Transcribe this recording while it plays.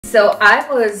So I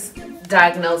was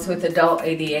diagnosed with adult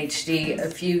ADHD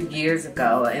a few years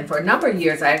ago, and for a number of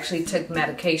years I actually took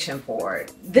medication for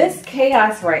it. This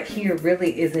chaos right here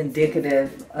really is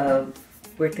indicative of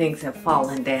where things have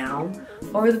fallen down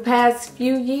over the past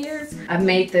few years. I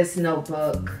made this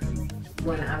notebook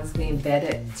when I was being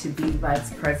vetted to be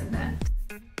vice president.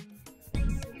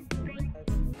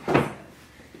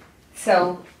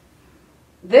 So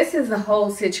this is the whole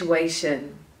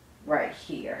situation right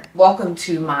here. Welcome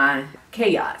to my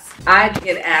chaos. I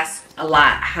get asked a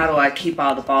lot, how do I keep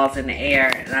all the balls in the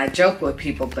air? And I joke with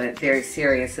people, but very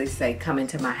seriously say, come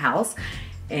into my house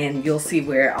and you'll see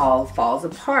where it all falls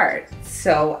apart.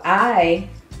 So I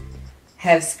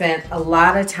have spent a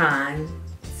lot of time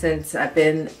since I've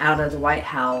been out of the White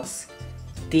House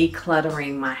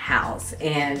decluttering my house.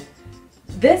 And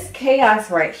this chaos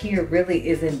right here really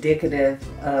is indicative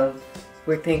of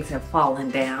where things have fallen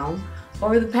down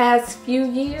over the past few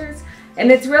years.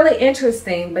 And it's really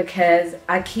interesting because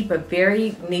I keep a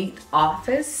very neat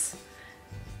office,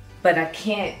 but I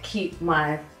can't keep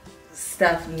my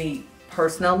stuff neat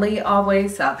personally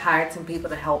always. So I've hired some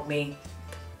people to help me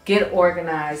get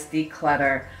organized,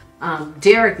 declutter.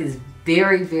 Derek is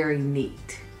very, very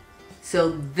neat.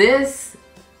 So this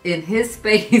in his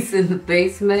space in the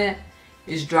basement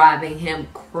is driving him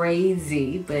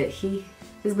crazy, but he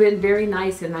has been very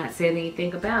nice and not said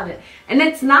anything about it. And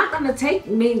it's not going to take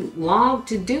me long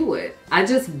to do it. I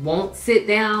just won't sit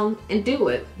down and do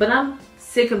it. But I'm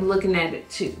sick of looking at it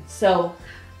too. So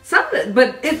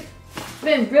but it's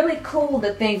been really cool,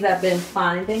 the things I've been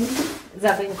finding as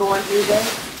I've been going through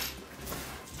this.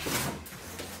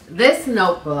 This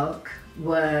notebook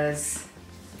was,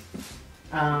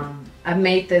 I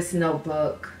made this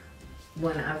notebook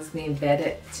when I was being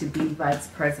vetted to be vice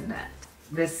president.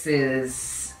 This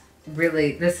has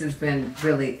been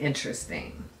really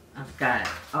interesting. I've got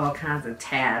all kinds of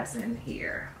tabs in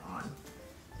here on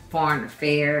foreign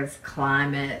affairs,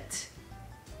 climate,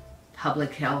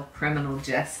 public health, criminal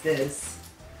justice.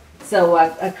 So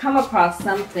I come across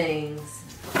some things.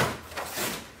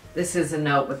 This is a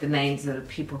note with the names of the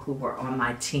people who were on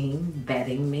my team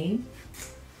vetting me.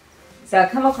 So I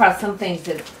come across some things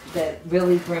that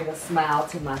really bring a smile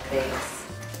to my face.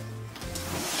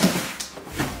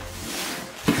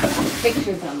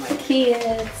 Pictures of my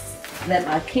kids that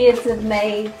my kids have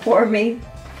made for me.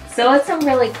 So it's some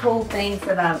really cool things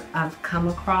that I've come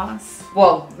across.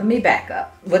 Well, let me back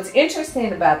up. What's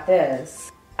interesting about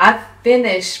this, I've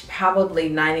finished probably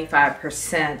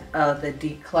 95% of the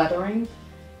decluttering,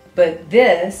 but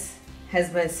this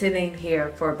has been sitting here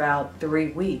for about 3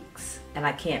 weeks and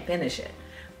I can't finish it.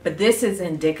 But this is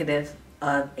indicative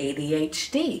of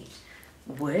ADHD,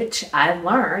 which I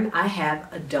learned I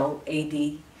have adult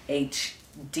ADHD.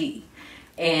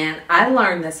 And I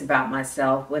learned this about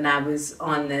myself when I was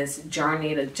on this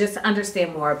journey to just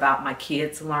understand more about my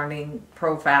kids' learning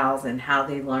profiles and how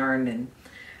they learn. And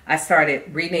I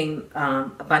started reading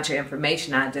a bunch of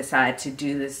information. I decided to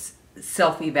do this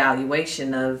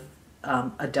self-evaluation of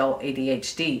adult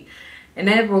ADHD. And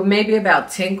there were maybe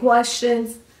about 10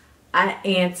 questions. I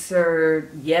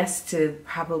answered yes to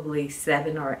probably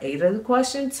 7 or 8 of the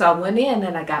questions. So I went in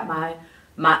and I got my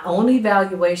own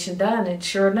evaluation done, and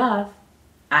sure enough,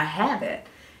 I have it.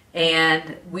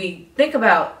 And we think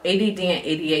about ADD and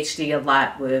ADHD a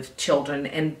lot with children,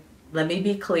 and let me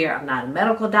be clear, I'm not a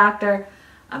medical doctor,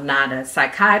 I'm not a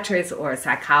psychiatrist or a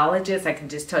psychologist. I can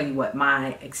just tell you what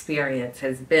my experience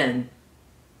has been.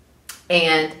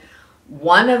 And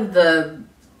one of the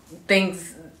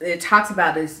things it talks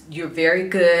about is you're very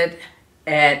good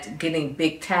at getting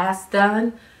big tasks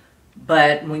done,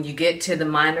 but when you get to the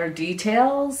minor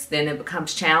details, then it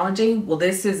becomes challenging. Well,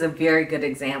 this is a very good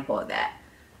example of that.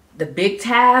 The big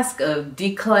task of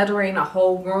decluttering a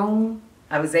whole room,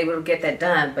 I was able to get that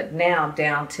done, but now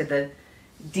down to the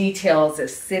details of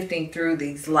sifting through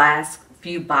these last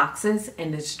few boxes,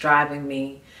 and it's driving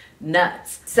me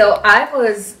nuts. So I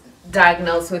was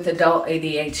diagnosed with adult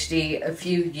ADHD a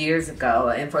few years ago,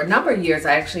 and for a number of years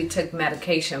I actually took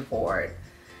medication for it.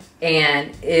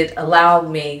 And it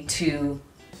allowed me to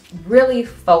really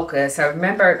focus. I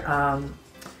remember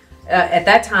at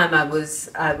that time I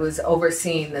was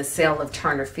overseeing the sale of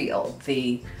Turner Field.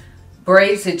 The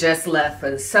Braves had just left for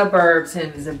the suburbs, and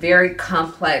it was a very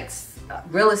complex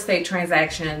real estate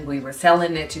transaction. We were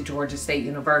selling it to Georgia State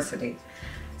University.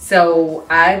 So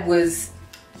I was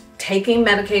taking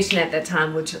medication at that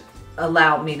time, which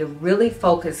allowed me to really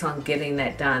focus on getting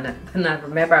that done. And I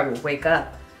remember I would wake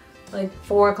up like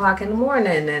 4 o'clock in the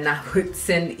morning and I would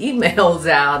send emails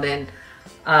out, and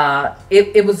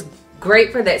it was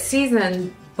great for that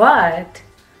season, but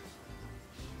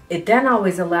it doesn't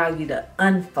always allow you to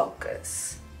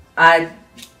unfocus. I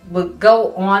would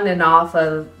go on and off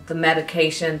of the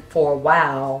medication for a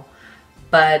while,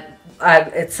 but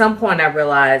at some point I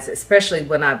realized, especially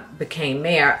when I became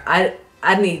mayor,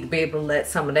 I need to be able to let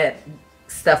some of that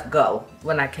stuff go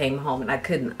when I came home, and I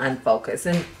couldn't unfocus.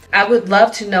 And I would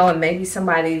love to know, and maybe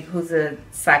somebody who's a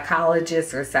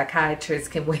psychologist or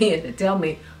psychiatrist can weigh in to tell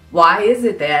me, why is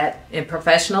it that in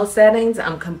professional settings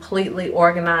I'm completely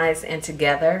organized and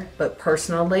together, but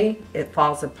personally it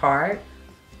falls apart?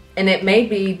 And it may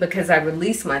be because I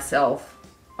release myself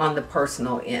on the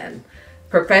personal end.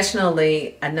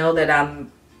 Professionally, I know that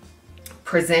I'm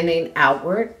presenting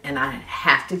outward and I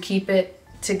have to keep it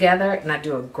together, and I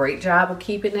do a great job of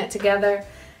keeping it together.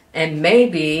 And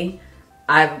maybe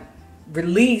I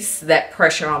release that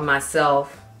pressure on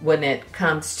myself when it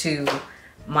comes to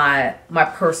my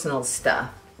personal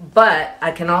stuff. But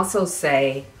I can also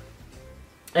say,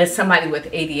 as somebody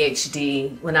with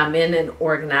ADHD, when I'm in an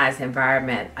organized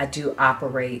environment, I do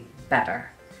operate better.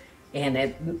 And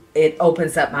it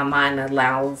opens up my mind and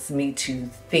allows me to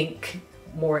think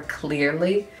more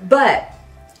clearly. But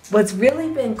what's really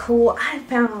been cool, I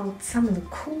found some of the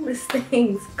coolest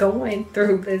things going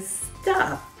through this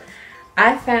stuff.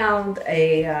 I found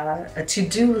a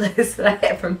to-do list that I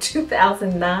had from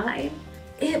 2009.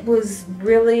 It was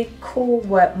really cool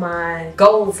what my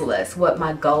goals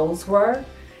were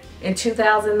in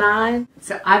 2009.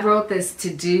 So I wrote this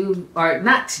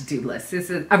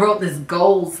I wrote this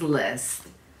goals list.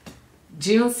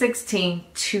 June 16,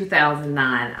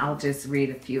 2009. I'll just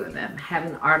read a few of them. Have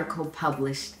an article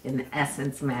published in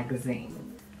Essence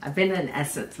magazine. I've been in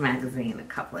Essence magazine a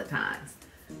couple of times.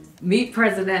 Meet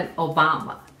President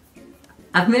Obama.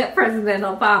 I've met President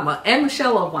Obama and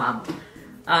Michelle Obama.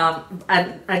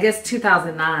 I guess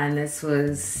 2009, this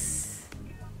was,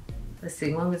 let's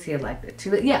see, when was he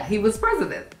elected? Yeah, he was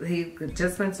president. He had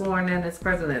just been sworn in as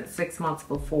president 6 months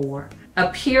before.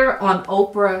 Appear on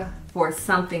Oprah for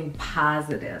something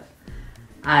positive.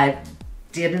 I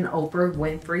did an Oprah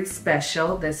Winfrey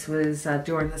special. This was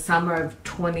during the summer of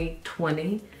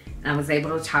 2020. And I was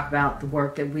able to talk about the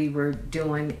work that we were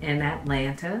doing in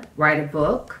Atlanta. Write a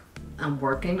book. I'm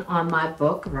working on my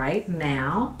book right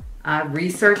now.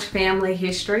 Research family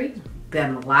history.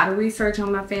 Done a lot of research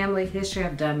on my family history.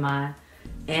 I've done my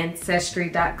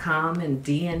Ancestry.com and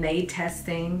DNA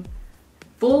testing.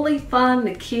 Fully fund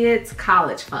the kids'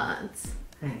 college funds.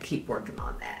 I keep working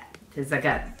on that because I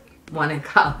got 1 in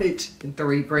college and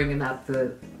 3 bringing up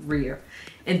the rear.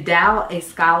 Endow a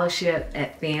scholarship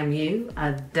at FAMU.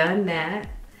 I've done that.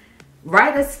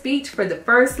 Write a speech for the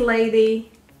First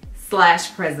Lady /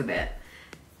 President.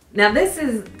 Now this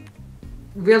is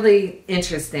really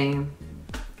interesting.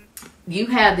 You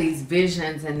have these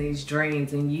visions and these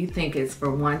dreams and you think it's for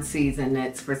one season,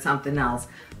 it's for something else.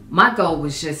 My goal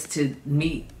was just to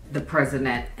meet the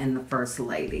President and the First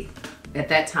Lady. At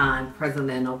that time,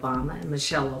 President Obama and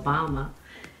Michelle Obama.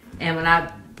 And when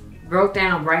I wrote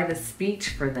down write a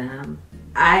speech for them,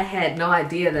 I had no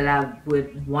idea that I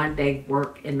would one day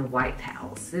work in the White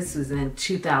House. This was in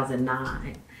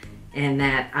 2009. And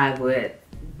that I would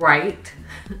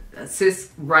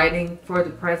assist writing for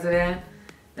the President,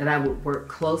 that I would work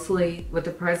closely with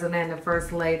the President and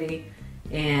First Lady.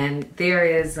 And there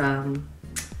is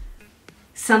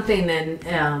something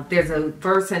there's a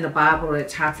verse in the Bible that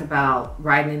talks about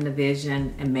writing the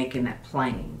vision and making it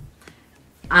plain.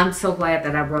 I'm so glad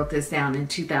that I wrote this down in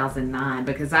 2009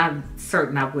 because I'm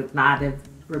certain I would not have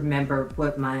remembered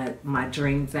what my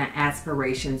dreams and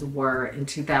aspirations were in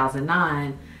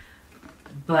 2009.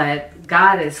 But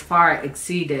God has far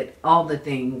exceeded all the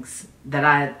things that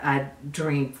I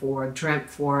dreamt for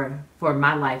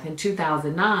my life in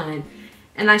 2009.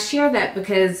 And I share that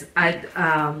because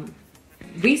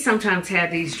we sometimes have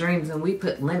these dreams and we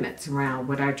put limits around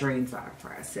what our dreams are for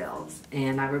ourselves.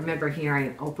 And I remember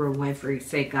hearing Oprah Winfrey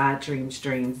say God dreams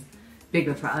dreams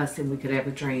bigger for us than we could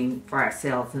ever dream for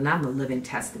ourselves. And I'm a living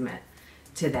testament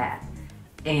to that.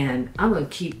 And I'm going to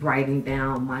keep writing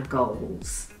down my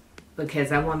goals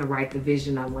because I want to write the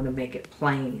vision. I want to make it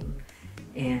plain.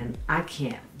 And I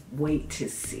can't wait to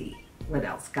see what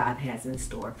else God has in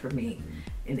store for me.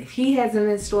 And if He has it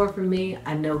in store for me,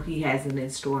 I know He has it in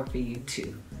store for you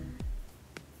too.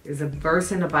 There's a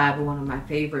verse in the Bible, one of my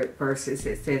favorite verses,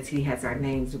 that says He has our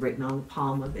names written on the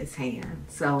palm of His hand.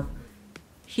 So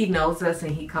He knows us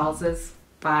and He calls us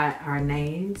by our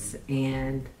names.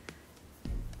 And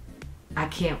I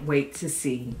can't wait to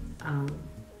see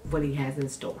what He has in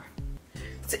store.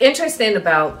 It's interesting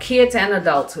about kids and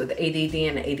adults with ADD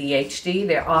and ADHD.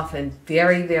 They're often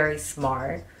very, very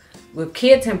smart, with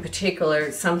kids in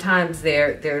particular, sometimes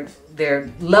their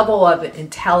level of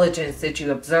intelligence that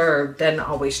you observe doesn't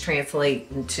always translate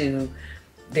into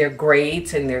their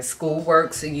grades and their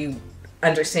schoolwork. So you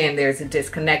understand there's a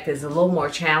disconnect. It's a little more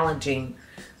challenging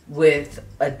with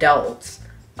adults.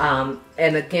 And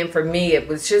again, for me, it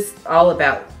was just all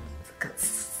about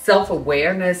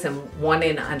self-awareness and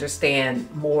wanting to understand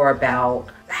more about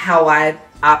how I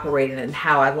operated and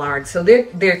how I learned. So there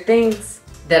are things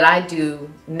that I do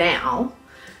now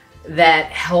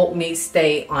that help me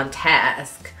stay on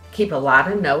task. Keep a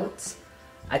lot of notes.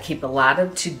 I keep a lot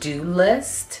of to-do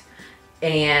lists,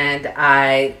 and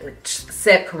I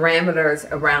set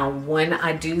parameters around when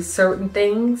I do certain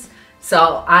things.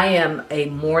 So I am a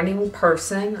morning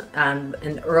person. I'm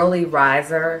an early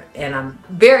riser, and I'm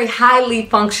very highly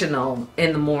functional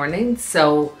in the morning.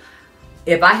 So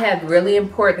if I have really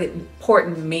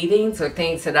important meetings or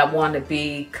things that I want to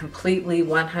be completely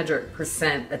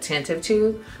 100% attentive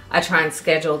to, I try and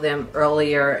schedule them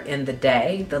earlier in the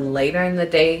day. The later in the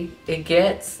day it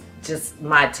gets, just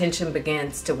my attention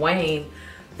begins to wane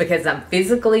because I'm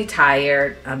physically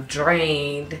tired, I'm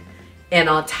drained, and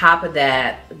on top of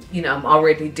that, you know, I'm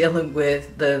already dealing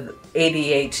with the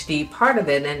ADHD part of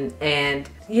it. And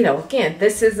you know, again,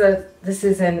 this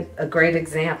isn't a great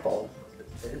example.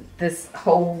 This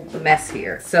whole mess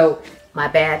here. So my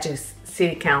badge is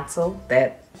city council,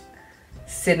 that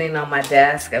sitting on my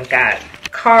desk. I've got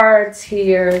cards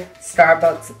here,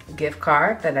 Starbucks gift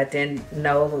card that I didn't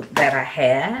know that I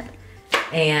had,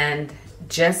 and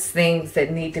just things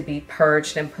that need to be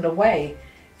purged and put away.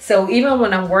 So even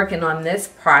when I'm working on this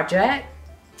project,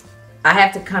 I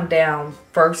have to come down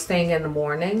first thing in the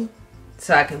morning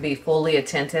so I can be fully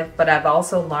attentive. But I've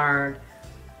also learned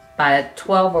by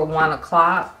 12 or 1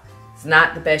 o'clock, it's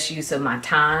not the best use of my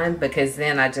time, because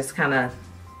then I just kind of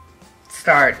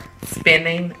start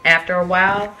spinning after a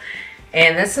while.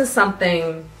 And this is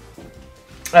something,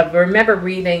 I remember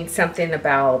reading something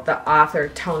about the author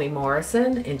Toni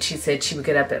Morrison, and she said she would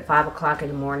get up at 5 o'clock in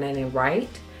the morning and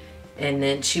write, and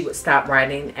then she would stop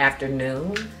writing after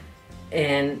noon.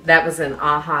 And that was an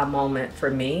aha moment for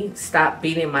me. Stop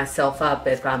beating myself up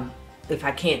if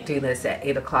I can't do this at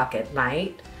 8 o'clock at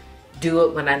night. Do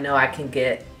it when I know I can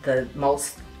get the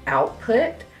most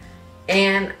output.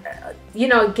 And you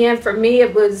know, again, for me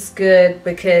it was good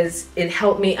because it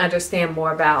helped me understand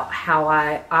more about how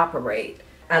I operate.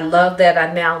 I love that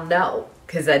I now know,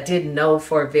 because I didn't know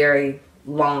for a very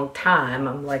long time.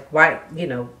 I'm like, why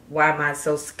am I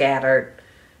so scattered,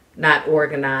 not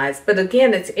organized? But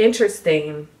again, it's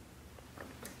interesting.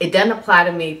 It doesn't apply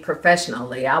to me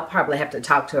professionally. I'll probably have to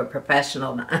talk to a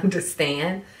professional to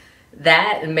understand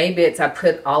that. And maybe it's I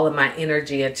put all of my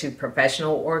energy into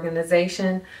professional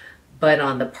organization. But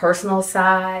on the personal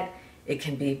side, it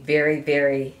can be very,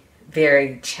 very,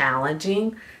 very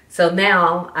challenging. So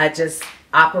now I just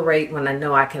operate when I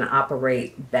know I can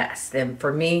operate best. And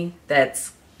for me,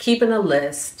 that's keeping a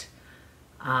list,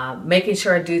 making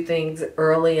sure I do things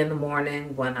early in the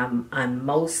morning when I'm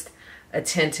most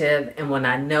attentive, and when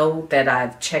I know that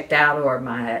I've checked out or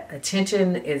my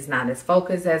attention is not as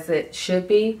focused as it should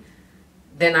be,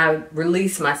 then I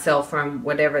release myself from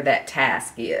whatever that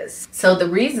task is. So the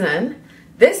reason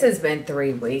this has been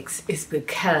 3 weeks is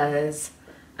because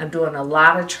I'm doing a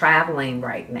lot of traveling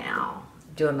right now.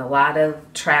 Doing a lot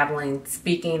of traveling,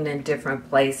 speaking in different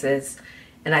places,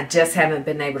 and I just haven't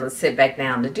been able to sit back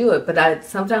down to do it. But I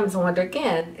sometimes wonder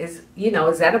again, is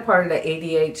that a part of the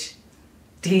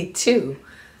ADHD too?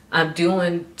 I'm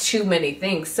doing too many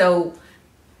things. So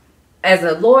as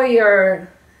a lawyer,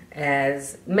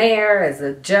 as mayor, as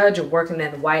a judge, or working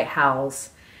in the White House,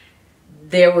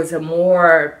 there was a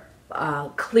more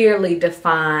clearly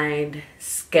defined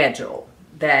schedule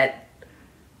that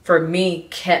for me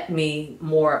kept me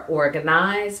more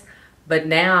organized. But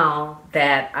now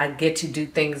that I get to do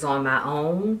things on my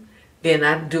own, then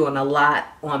I'm doing a lot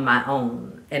on my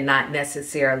own and not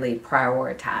necessarily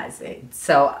prioritizing.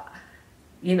 So,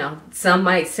 some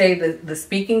might say that the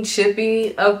speaking should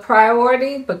be a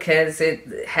priority because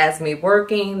it has me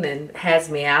working and has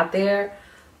me out there.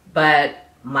 But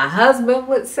my husband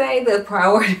would say the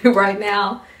priority right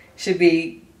now should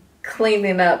be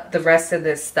cleaning up the rest of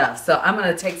this stuff. So I'm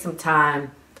going to take some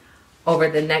time over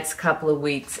the next couple of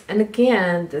weeks. And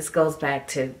again, this goes back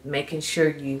to making sure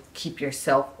you keep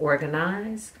yourself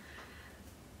organized.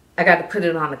 I got to put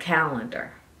it on the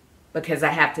calendar because I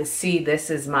have to see this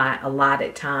is my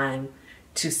allotted time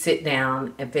to sit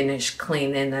down and finish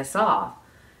cleaning this off.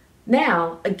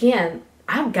 Now, again,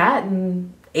 I've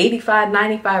gotten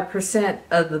 85–95%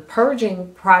 of the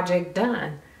purging project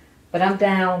done, but I'm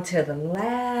down to the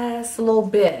last little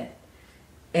bit.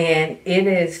 And it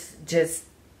is just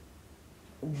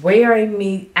wearing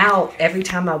me out every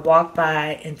time I walk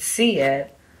by and see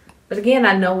it. But again,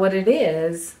 I know what it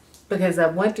is because I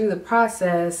went through the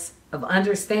process of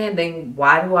understanding,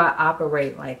 why do I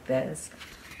operate like this?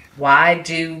 Why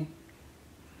do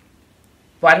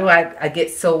I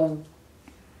get so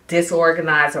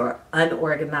disorganized or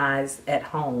unorganized at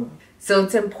home? So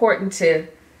it's important to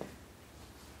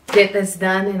get this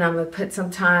done, and I'm going to put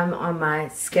some time on my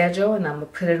schedule, and I'm going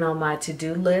to put it on my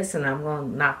to-do list, and I'm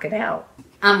going to knock it out.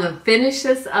 I'm going to finish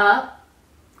this up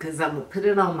because I'm going to put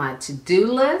it on my to-do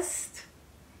list,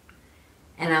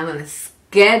 and I'm going to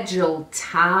schedule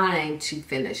time to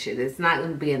finish it. It's not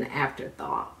going to be an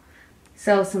afterthought.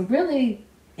 So some really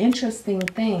interesting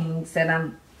things that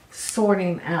I'm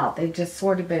sorting out. They've just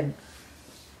sort of been,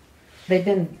 they've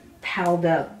been piled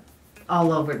up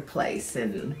all over the place,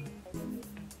 and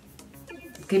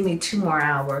give me 2 more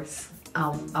hours.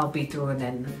 I'll be through it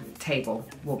and the table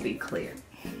will be clear.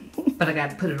 But I got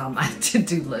to put it on my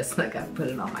to-do list. I got to put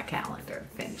it on my calendar.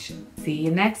 Finish it. See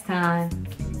you next time.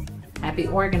 Happy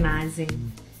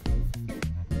organizing.